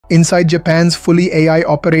Inside Japan's fully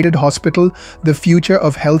AI-operated hospital, the future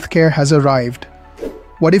of healthcare has arrived.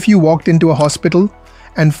 What if you walked into a hospital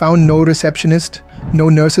and found no receptionist, no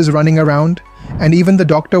nurses running around, and even the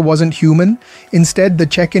doctor wasn't human? Instead, the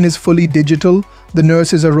check-in is fully digital, the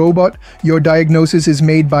nurse is a robot, your diagnosis is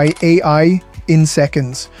made by AI in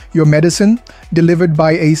seconds. Your medicine, delivered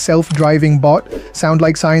by a self-driving bot. Sound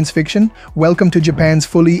like science fiction? Welcome to Japan's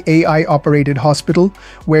fully AI-operated hospital,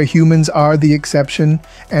 where humans are the exception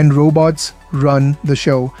and robots run the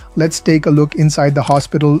show. Let's take a look inside the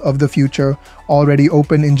hospital of the future, already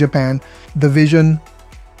open in Japan. The vision,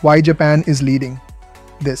 why Japan is leading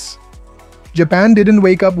this. Japan didn't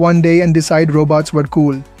wake up one day and decide robots were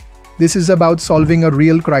cool. This is about solving a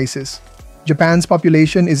real crisis. Japan's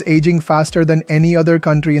population is aging faster than any other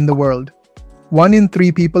country in the world. 1 in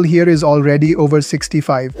 3 people here is already over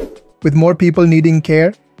 65. With more people needing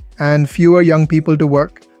care and fewer young people to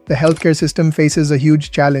work, the healthcare system faces a huge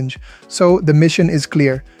challenge. So the mission is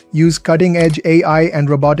clear. Use cutting-edge AI and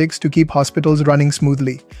robotics to keep hospitals running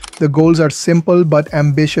smoothly. The goals are simple but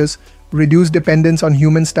ambitious. Reduce dependence on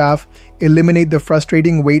human staff, eliminate the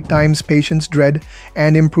frustrating wait times patients dread,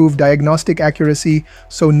 and improve diagnostic accuracy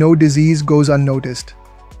so no disease goes unnoticed.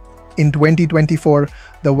 In 2024,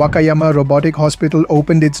 the Wakayama Robotic Hospital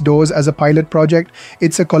opened its doors as a pilot project.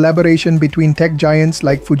 It's a collaboration between tech giants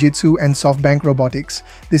like Fujitsu and SoftBank Robotics.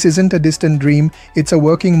 This isn't a distant dream, it's a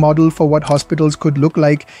working model for what hospitals could look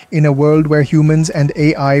like in a world where humans and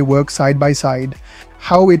AI work side by side.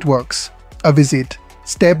 How it works. A visit.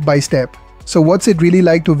 Step by step. So what's it really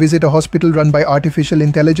like to visit a hospital run by artificial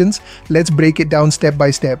intelligence? Let's break it down step by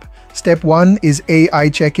step. Step 1 is AI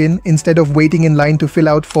check-in. Instead of waiting in line to fill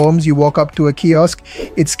out forms, you walk up to a kiosk.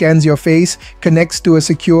 It scans your face, connects to a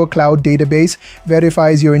secure cloud database,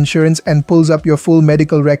 verifies your insurance, and pulls up your full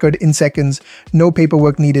medical record in seconds. No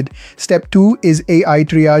paperwork needed. Step 2 is AI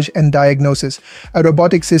triage and diagnosis. A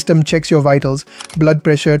robotic system checks your vitals, blood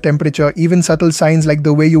pressure, temperature, even subtle signs like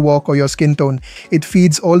the way you walk or your skin tone. It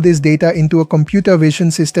feeds all this data into a computer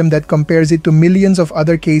vision system that compares it to millions of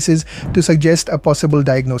other cases to suggest a possible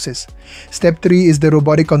diagnosis. Step 3 is the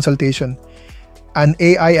robotic consultation. An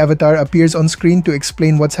AI avatar appears on screen to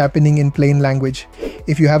explain what's happening in plain language.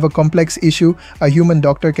 If you have a complex issue, a human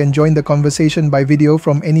doctor can join the conversation by video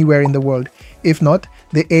from anywhere in the world. If not,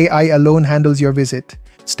 the AI alone handles your visit.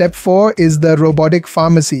 Step 4 is the robotic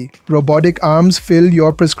pharmacy. Robotic arms fill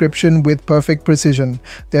your prescription with perfect precision.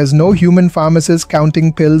 There's no human pharmacist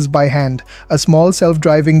counting pills by hand. A small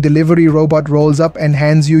self-driving delivery robot rolls up and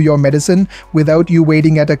hands you your medicine without you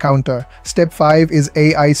waiting at a counter. Step 5 is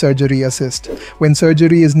AI surgery assist. When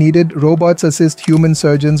surgery is needed, robots assist human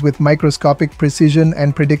surgeons with microscopic precision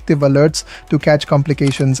and predictive alerts to catch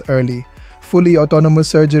complications early. Fully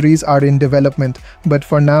autonomous surgeries are in development, but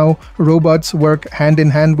for now, robots work hand in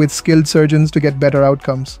hand with skilled surgeons to get better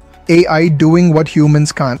outcomes. AI doing what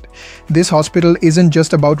humans can't. This hospital isn't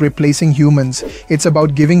just about replacing humans, it's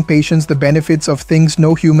about giving patients the benefits of things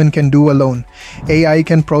no human can do alone. AI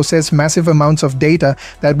can process massive amounts of data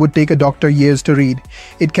that would take a doctor years to read.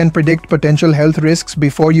 It can predict potential health risks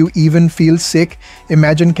before you even feel sick.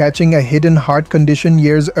 Imagine catching a hidden heart condition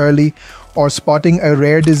years early, or spotting a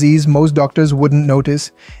rare disease most doctors wouldn't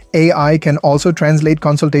notice. AI can also translate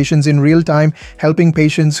consultations in real time, helping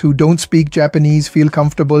patients who don't speak Japanese feel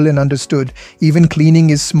comfortable and understood. Even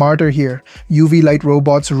cleaning is smarter here. UV light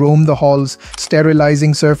robots roam the halls,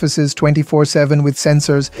 sterilizing surfaces 24/7 with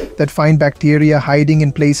sensors that find bacteria hiding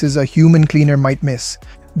in places a human cleaner might miss.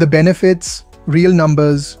 The benefits, real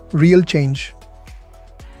numbers, real change.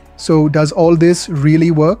 So does all this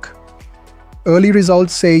really work? Early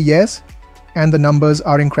results say yes, and the numbers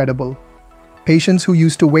are incredible. Patients who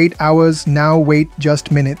used to wait hours now wait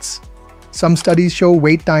just minutes. Some studies show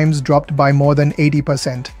wait times dropped by more than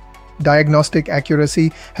 80%. Diagnostic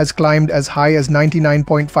accuracy has climbed as high as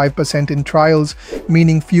 99.5% in trials,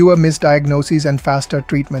 meaning fewer misdiagnoses and faster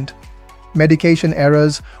treatment. Medication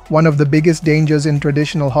errors, one of the biggest dangers in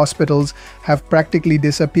traditional hospitals, have practically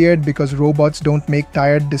disappeared because robots don't make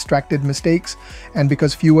tired, distracted mistakes, and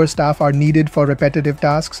because fewer staff are needed for repetitive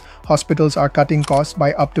tasks. Hospitals are cutting costs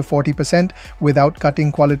by up to 40% without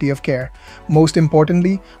cutting quality of care. Most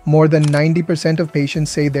importantly, more than 90% of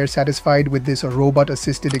patients say they're satisfied with this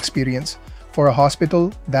robot-assisted experience. For a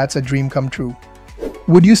hospital, that's a dream come true.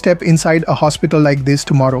 Would you step inside a hospital like this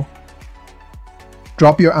tomorrow?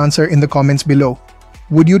 Drop your answer in the comments below.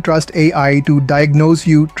 Would you trust AI to diagnose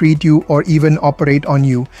you, treat you, or even operate on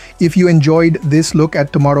you? If you enjoyed this look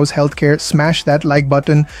at tomorrow's healthcare, smash that like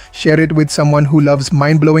button, share it with someone who loves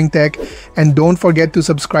mind-blowing tech, and don't forget to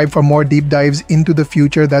subscribe for more deep dives into the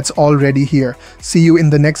future that's already here. See you in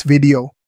the next video.